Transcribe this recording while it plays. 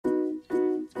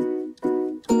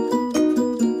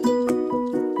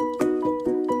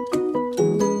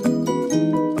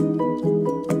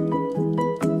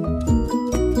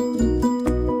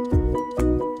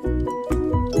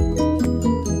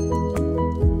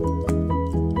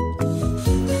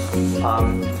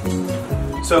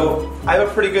So I have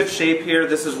a pretty good shape here.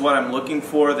 This is what I'm looking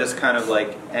for, this kind of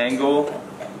like angle.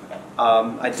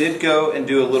 I did go and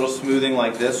do a little smoothing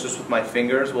like this just with my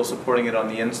fingers while supporting it on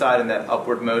the inside in that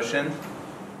upward motion.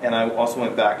 And I also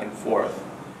went back and forth.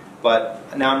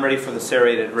 But now I'm ready for the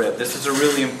serrated rib. This is a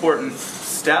really important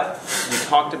step. We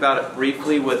talked about it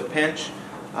briefly with pinch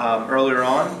earlier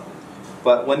on.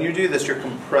 But when you do this, you're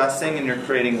compressing and you're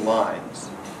creating lines.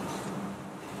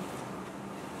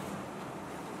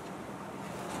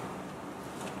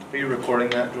 Are you recording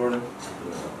that, Jordan?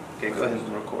 Okay, go ahead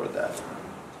and record that.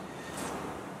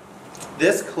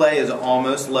 This clay is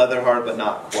almost leather hard, but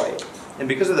not quite. And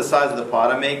because of the size of the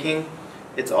pot I'm making,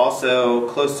 it's also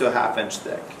close to a 1/2 inch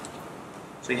thick.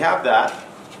 So you have that.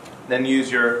 Then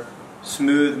use your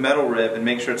smooth metal rib and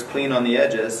make sure it's clean on the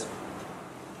edges.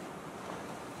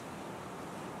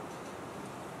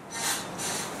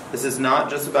 This is not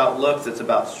just about looks, it's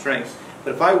about strength.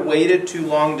 But if I waited too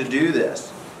long to do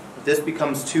this, if this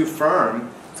becomes too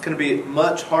firm, it's going to be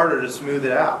much harder to smooth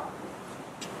it out.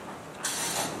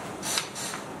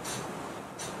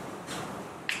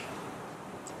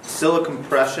 Still a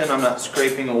compression, I'm not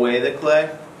scraping away the clay.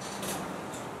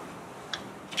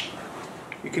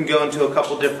 You can go into a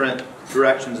couple different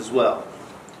directions as well.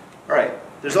 Alright,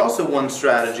 there's also one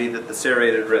strategy that the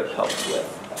serrated rib helps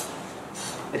with.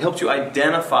 It helps you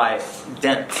identify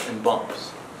dents and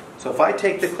bumps. So if I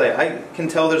take the clay, I can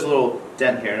tell there's a little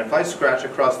dent here, and if I scratch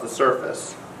across the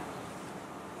surface,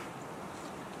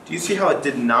 do you see how it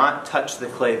did not touch the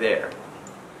clay there?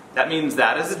 That means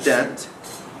that is a dent,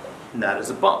 and that is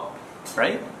a bump,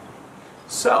 right?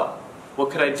 So,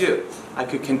 what could I do? I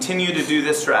could continue to do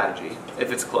this strategy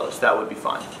if it's close, that would be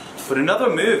fine. But another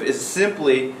move is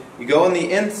simply, you go on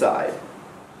the inside,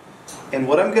 and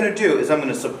what I'm going to do is I'm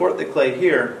going to support the clay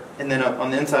here, and then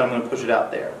on the inside I'm going to push it out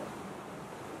there.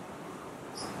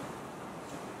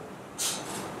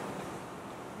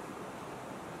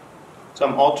 So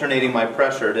I'm alternating my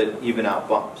pressure to even out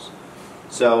bumps.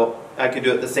 So I could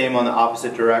do it the same on the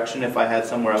opposite direction if I had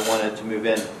somewhere I wanted to move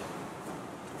in.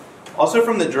 Also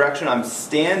from the direction I'm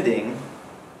standing,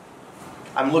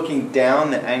 I'm looking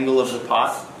down the angle of the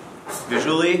pot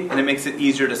visually, and it makes it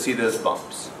easier to see those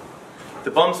bumps. The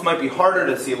bumps might be harder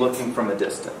to see looking from a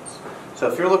distance.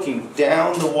 So if you're looking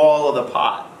down the wall of the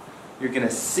pot, you're going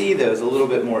to see those a little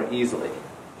bit more easily.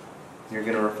 You're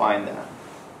going to refine that.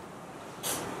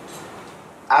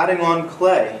 Adding on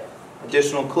clay,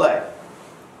 additional clay.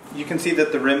 You can see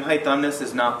that the rim height on this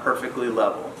is not perfectly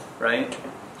level, right?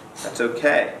 That's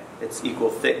okay. It's equal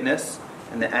thickness,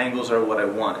 and the angles are what I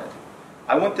wanted.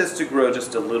 I want this to grow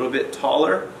just a little bit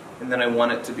taller, and then I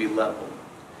want it to be level.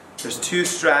 There's two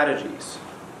strategies.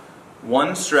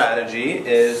 One strategy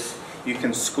is you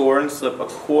can score and slip a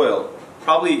coil,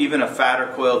 probably even a fatter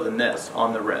coil than this,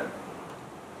 on the rim.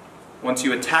 Once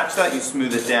you attach that, you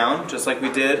smooth it down, just like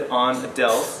we did on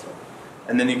Adele's,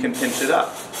 and then you can pinch it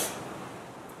up.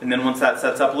 And then once that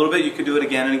sets up a little bit, you can do it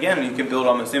again and again, and you can build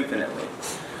almost infinitely.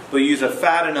 But use a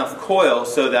fat enough coil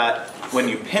so that when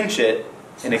you pinch it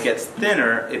and it gets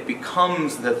thinner, it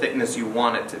becomes the thickness you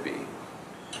want it to be.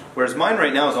 Whereas mine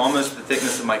right now is almost the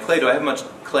thickness of my clay. Do I have much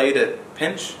clay to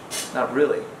pinch? Not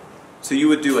really. So you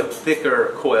would do a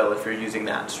thicker coil if you're using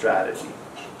that strategy.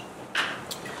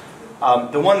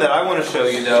 The one that I want to show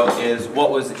you though is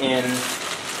what was in...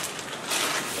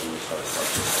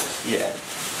 Yeah.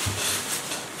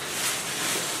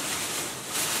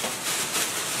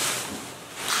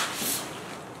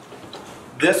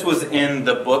 This was in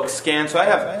the book scan. So I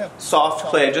have soft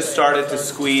clay. I just started to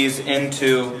squeeze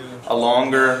into a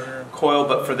longer coil,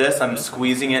 but for this I'm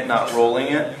squeezing it, not rolling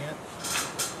it.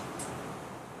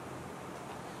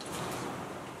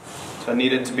 So I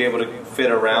need it to be able to fit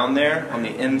around there on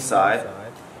the inside. So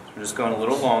we're just going a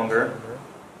little longer.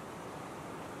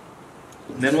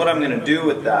 And then what I'm going to do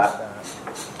with that,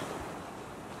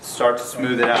 start to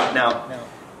smooth it out. Now,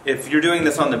 if you're doing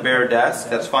this on the bare desk,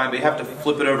 that's fine, but you have to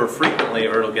flip it over frequently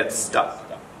or it'll get stuck.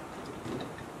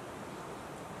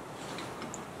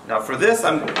 Now for this,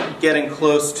 I'm getting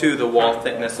close to the wall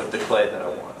thickness of the clay that I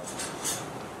want.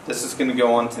 This is going to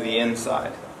go onto the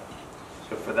inside.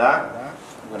 So for that,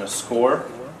 I'm going to score.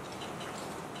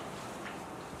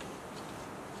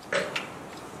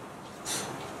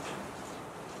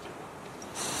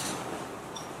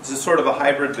 This is sort of a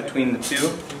hybrid between the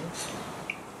two.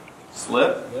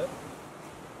 Slip.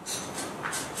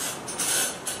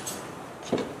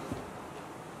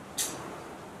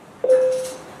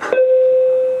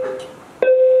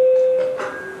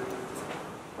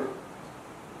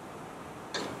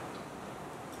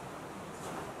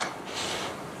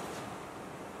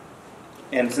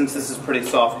 And since this is pretty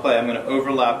soft clay, I'm going to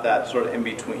overlap that sort of in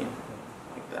between,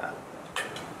 like that.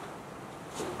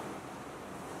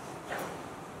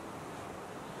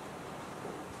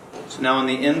 So now on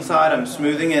the inside, I'm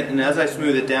smoothing it, and as I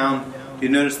smooth it down, you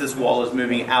notice this wall is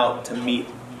moving out to meet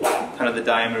kind of the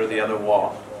diameter of the other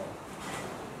wall.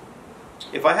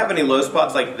 If I have any low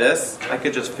spots like this, I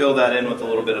could just fill that in with a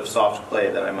little bit of soft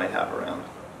clay that I might have around.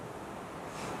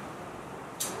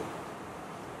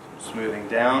 Smoothing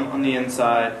down on the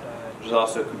inside, which is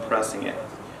also compressing it.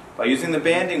 By using the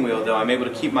banding wheel, though, I'm able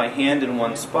to keep my hand in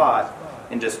one spot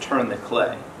and just turn the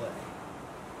clay.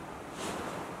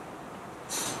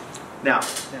 Now,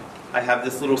 I have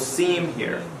this little seam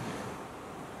here.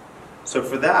 So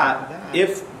for that,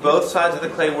 if both sides of the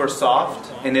clay were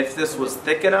soft, and if this was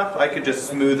thick enough, I could just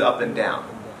smooth up and down.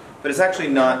 But it's actually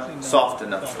not soft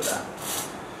enough for that.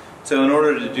 So in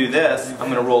order to do this, I'm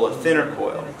going to roll a thinner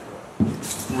coil.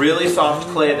 Really soft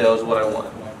clay, though, is what I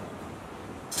want.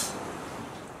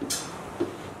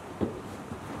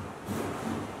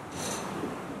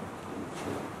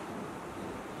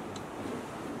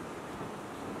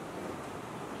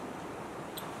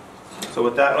 So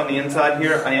with that on the inside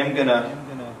here, I am going to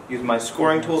use my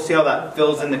scoring tool. See how that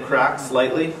fills in the cracks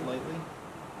slightly?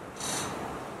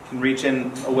 Can reach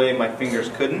in a way my fingers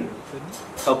couldn't.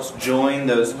 Helps join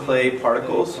those clay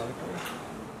particles.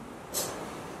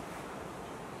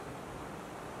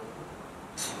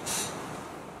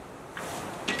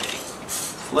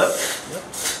 Flip.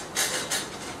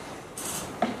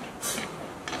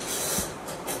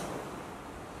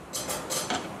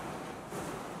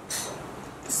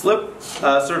 Slip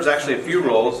serves actually a few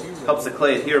roles. Helps the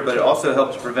clay adhere, but it also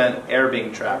helps prevent air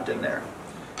being trapped in there.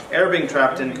 Air being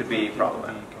trapped in could be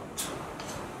problematic.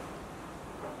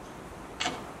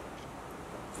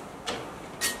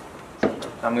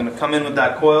 I'm going to come in with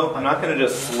that coil. I'm not going to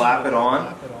just slap it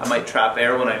on. I might trap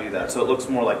air when I do that, so it looks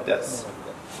more like this.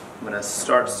 I'm going to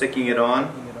start sticking it on.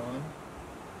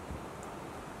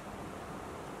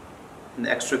 And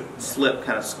the extra slip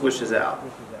kind of squishes out.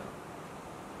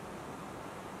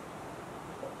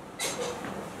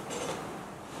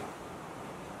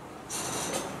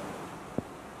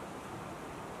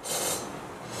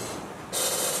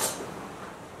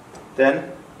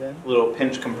 Then, a little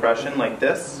pinch compression like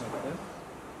this.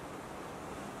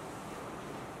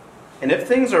 And if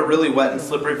things are really wet and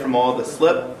slippery from all the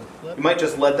slip, you might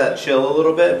just let that chill a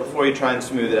little bit before you try and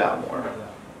smooth it out more.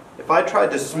 If I tried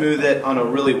to smooth it on a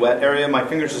really wet area, my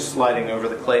fingers are sliding over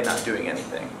the clay, not doing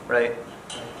anything, right?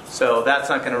 So that's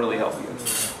not going to really help you.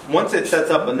 Once it sets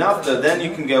up enough, though, then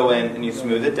you can go in and you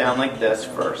smooth it down like this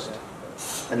first.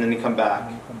 And then you come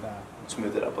back and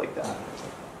smooth it up like that.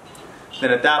 Then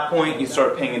at that point, you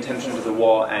start paying attention to the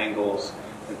wall angles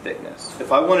and thickness.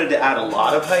 If I wanted to add a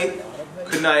lot of height,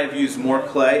 couldn't I have used more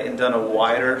clay and done a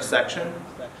wider section?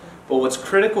 But what's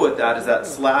critical with that is that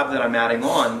slab that I'm adding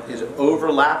on is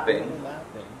overlapping.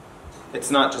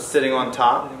 It's not just sitting on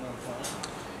top.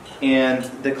 And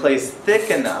the clay's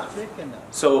thick enough,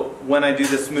 so when I do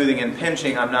the smoothing and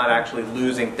pinching, I'm not actually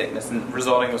losing thickness and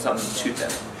resulting with something too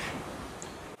thin.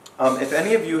 If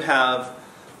any of you have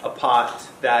a pot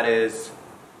that is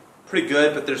pretty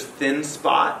good, but there's thin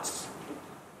spots,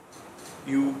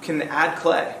 you can add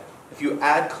clay. If you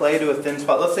add clay to a thin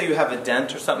spot, let's say you have a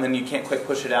dent or something and you can't quite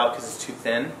push it out because it's too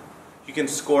thin, you can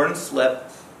score and slip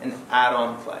and add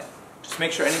on clay. Just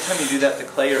make sure anytime you do that, the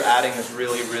clay you're adding is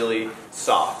really, really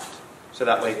soft. So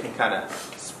that way it can kind of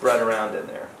spread around in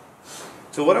there.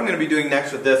 So what I'm going to be doing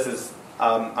next with this is,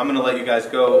 I'm going to let you guys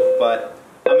go, but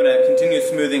I'm going to continue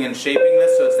smoothing and shaping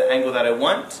this so it's the angle that I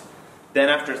want. Then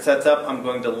after it sets up, I'm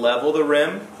going to level the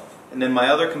rim. And then my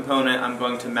other component, I'm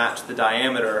going to match the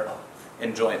diameter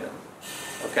and join them.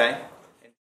 Okay?